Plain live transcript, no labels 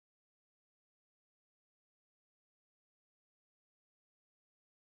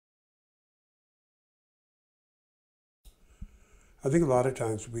I think a lot of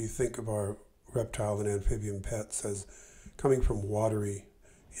times we think of our reptile and amphibian pets as coming from watery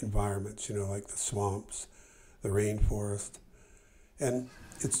environments, like the swamps, the rainforest. And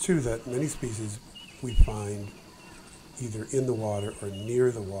it's true that many species we find either in the water or near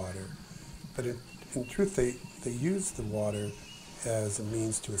the water. But in truth, they use the water as a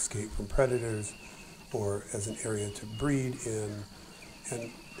means to escape from predators or as an area to breed in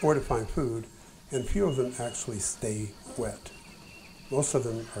or to find food. And few of them actually stay wet. Most of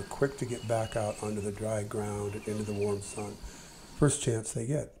them are quick to get back out onto the dry ground and into the warm sun, first chance they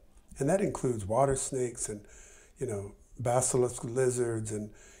get. And that includes water snakes and, basilisk lizards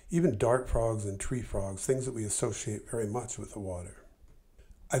and even dart frogs and tree frogs, things that we associate very much with the water.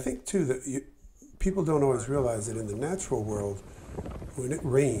 I think, too, that people don't always realize that in the natural world, when it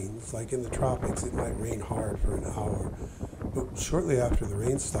rains, like in the tropics, it might rain hard for an hour. But shortly after the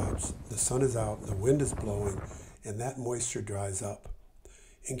rain stops, the sun is out, the wind is blowing, and that moisture dries up.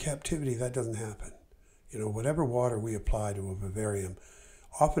 In captivity, that doesn't happen. Whatever water we apply to a vivarium,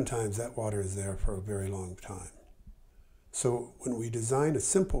 oftentimes that water is there for a very long time. So when we design a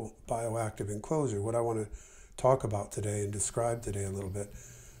simple bioactive enclosure, what I want to talk about today and describe today a little bit,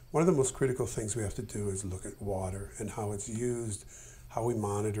 one of the most critical things we have to do is look at water and how it's used, how we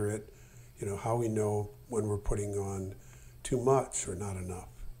monitor it, how we know when we're putting on too much or not enough.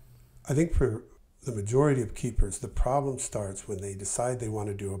 I think for the majority of keepers, the problem starts when they decide they want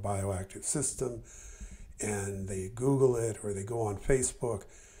to do a bioactive system and they Google it or they go on Facebook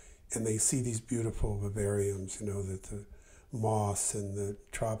and they see these beautiful vivariums, that the moss and the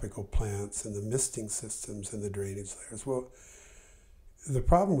tropical plants and the misting systems and the drainage layers. Well, the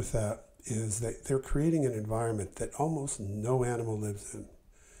problem with that is that they're creating an environment that almost no animal lives in.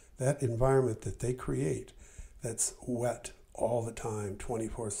 That environment that they create, that's wet all the time,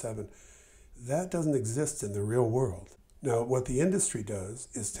 24/7, that doesn't exist in the real world. Now, what the industry does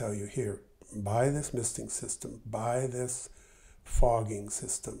is tell you, here, buy this misting system, buy this fogging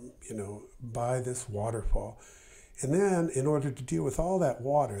system, buy this waterfall. And then, in order to deal with all that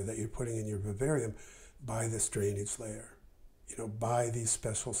water that you're putting in your vivarium, buy this drainage layer, buy these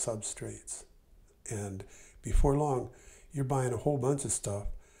special substrates. And before long, you're buying a whole bunch of stuff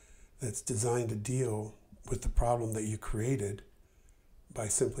that's designed to deal with the problem that you created by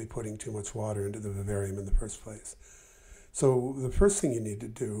simply putting too much water into the vivarium in the first place. So the first thing you need to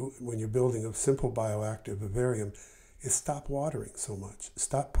do when you're building a simple bioactive vivarium is stop watering so much.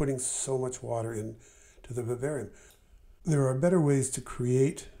 Stop putting so much water into the vivarium. There are better ways to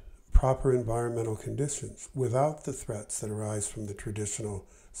create proper environmental conditions without the threats that arise from the traditional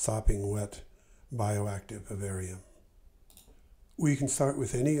sopping wet bioactive vivarium. We can start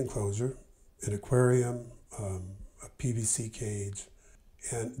with any enclosure, an aquarium, a PVC cage,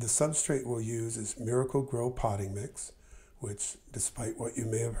 and the substrate we'll use is Miracle-Gro potting mix, which, despite what you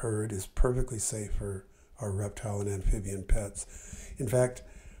may have heard, is perfectly safe for our reptile and amphibian pets. In fact,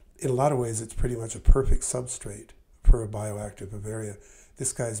 in a lot of ways, it's pretty much a perfect substrate for a bioactive vivaria.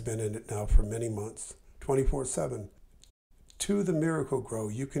 This guy's been in it now for many months, 24/7. To the Miracle-Gro,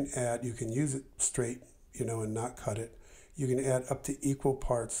 you can use it straight, and not cut it. You can add up to equal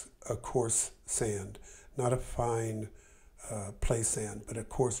parts a coarse sand, not a fine play sand, but a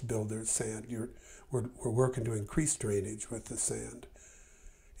coarse builder's sand. We're working to increase drainage with the sand,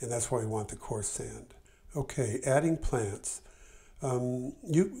 and that's why we want the coarse sand. Okay, adding plants.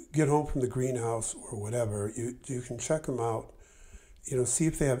 You get home from the greenhouse or whatever, you can check them out, see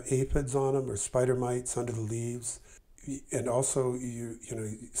if they have aphids on them or spider mites under the leaves. And also,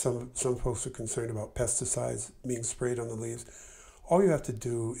 some folks are concerned about pesticides being sprayed on the leaves. All you have to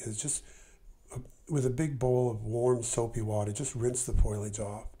do is just, with a big bowl of warm soapy water, just rinse the foliage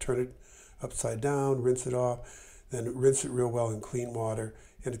off. Turn it upside down, rinse it off, then rinse it real well in clean water,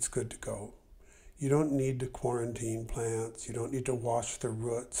 and it's good to go. You don't need to quarantine plants. You don't need to wash the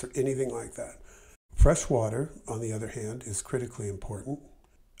roots or anything like that. Fresh water, on the other hand, is critically important.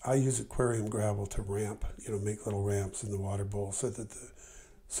 I use aquarium gravel to ramp, make little ramps in the water bowl so that the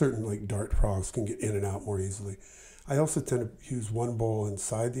certain like dart frogs can get in and out more easily. I also tend to use one bowl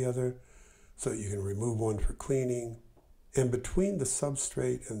inside the other so that you can remove one for cleaning. And between the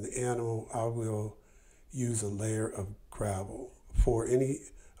substrate and the animal, I will use a layer of gravel for any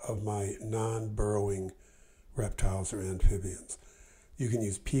of my non-burrowing reptiles or amphibians. You can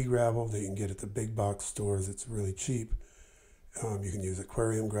use pea gravel that you can get at the big box stores. It's really cheap. You can use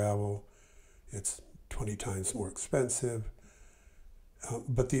aquarium gravel. It's 20 times more expensive.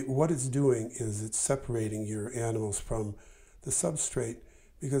 But what it's doing is it's separating your animals from the substrate,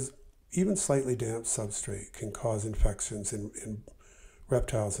 because even slightly damp substrate can cause infections in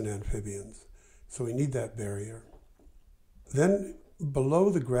reptiles and amphibians. So we need that barrier. Then below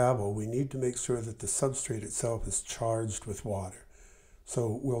the gravel, we need to make sure that the substrate itself is charged with water.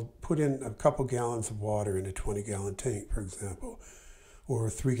 So we'll put in a couple gallons of water in a 20-gallon tank, for example, or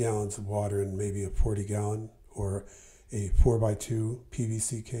 3 gallons of water in maybe a 40-gallon or a 4x2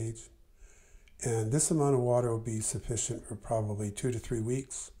 PVC cage. And this amount of water will be sufficient for probably 2 to 3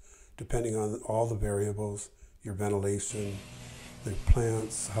 weeks, depending on all the variables, your ventilation, the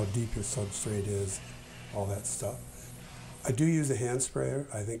plants, how deep your substrate is, all that stuff. I do use a hand sprayer.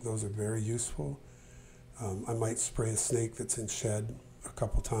 I think those are very useful. I might spray a snake that's in shed a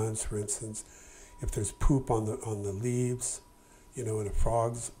couple times, for instance. If there's poop on the leaves, in a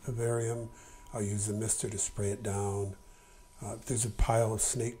frog's vivarium, I'll use the mister to spray it down. If there's a pile of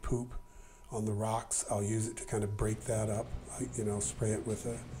snake poop on the rocks, I'll use it to kind of break that up. Spray it with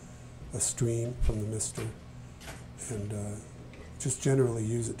a stream from the mister, and just generally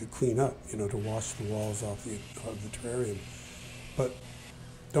use it to clean up, to wash the walls off of the terrarium. But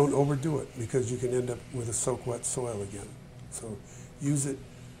don't overdo it, because you can end up with a soak wet soil again. So use it,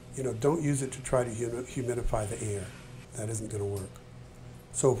 don't use it to try to humidify the air. That isn't going to work.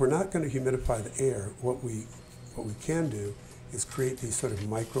 So if we're not going to humidify the air, what we can do is create these sort of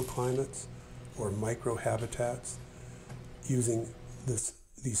microclimates or microhabitats using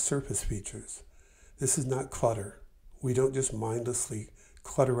these surface features. This is not clutter. We don't just mindlessly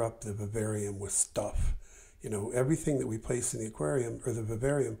clutter up the vivarium with stuff. Everything that we place in the aquarium or the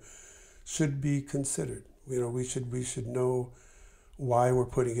vivarium should be considered. We should know why we're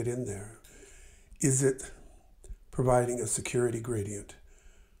putting it in there. Is it providing a security gradient,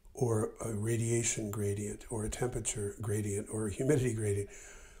 or a radiation gradient, or a temperature gradient, or a humidity gradient?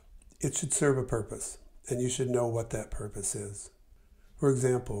 It should serve a purpose, and you should know what that purpose is. For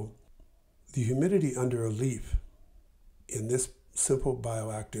example, the humidity under a leaf in this simple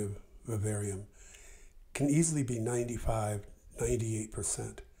bioactive vivarium can easily be 95,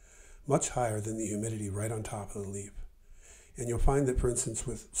 98%, much higher than the humidity right on top of the leaf. And you'll find that, for instance,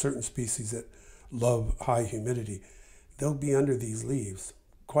 with certain species that love high humidity, they'll be under these leaves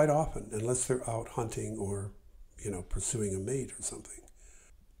quite often, unless they're out hunting or, pursuing a mate or something.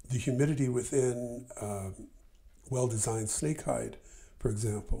 The humidity within well-designed snake hide, for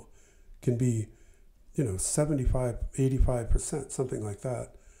example, can be 75, 85%, something like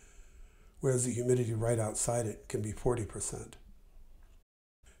that, whereas the humidity right outside it can be 40%.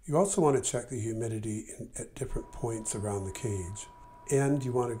 You also want to check the humidity at different points around the cage, and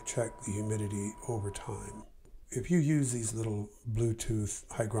you want to check the humidity over time. If you use these little Bluetooth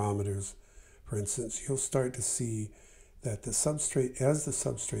hygrometers, for instance, you'll start to see that as the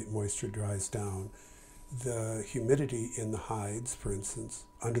substrate moisture dries down, the humidity in the hides, for instance,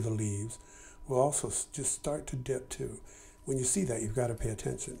 under the leaves, will also just start to dip too. When you see that, you've got to pay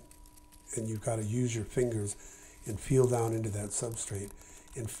attention, and you've got to use your fingers and feel down into that substrate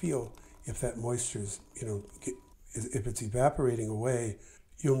and feel if that moisture's, if it's evaporating away.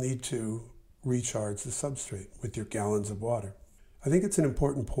 You'll need to recharge the substrate with your gallons of water. I think it's an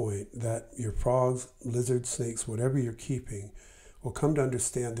important point that your frogs, lizards, snakes, whatever you're keeping, will come to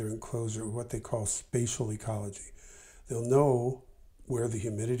understand their enclosure, what they call spatial ecology. They'll know where the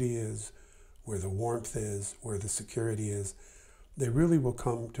humidity is, where the warmth is, where the security is. They really will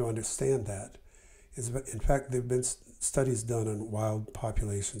come to understand that. In fact, there have been studies done on wild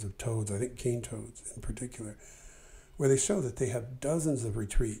populations of toads, I think cane toads in particular, where they show that they have dozens of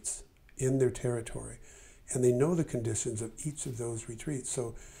retreats in their territory, and they know the conditions of each of those retreats.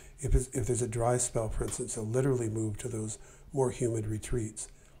 So if there's a dry spell, for instance, they'll literally move to those more humid retreats.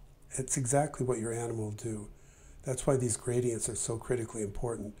 It's exactly what your animal will do. That's why these gradients are so critically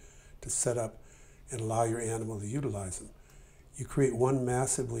important to set up and allow your animal to utilize them. You create one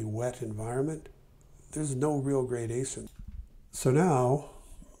massively wet environment, there's no real gradation. So now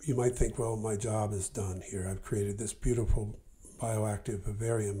you might think, well, my job is done here. I've created this beautiful bioactive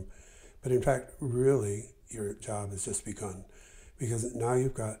vivarium. But in fact, really, your job has just begun, because now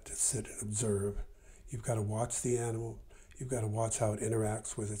you've got to sit and observe. You've got to watch the animal. You've got to watch how it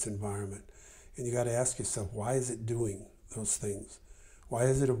interacts with its environment. And you've got to ask yourself, why is it doing those things? Why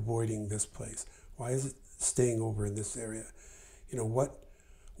is it avoiding this place? Why is it staying over in this area?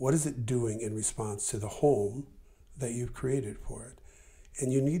 What is it doing in response to the home that you've created for it?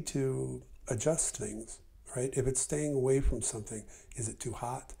 And you need to adjust things, right? If it's staying away from something, is it too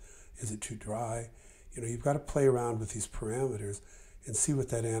hot? Is it too dry? You've got to play around with these parameters and see what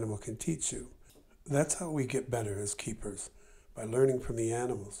that animal can teach you. That's how we get better as keepers, by learning from the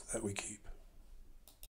animals that we keep.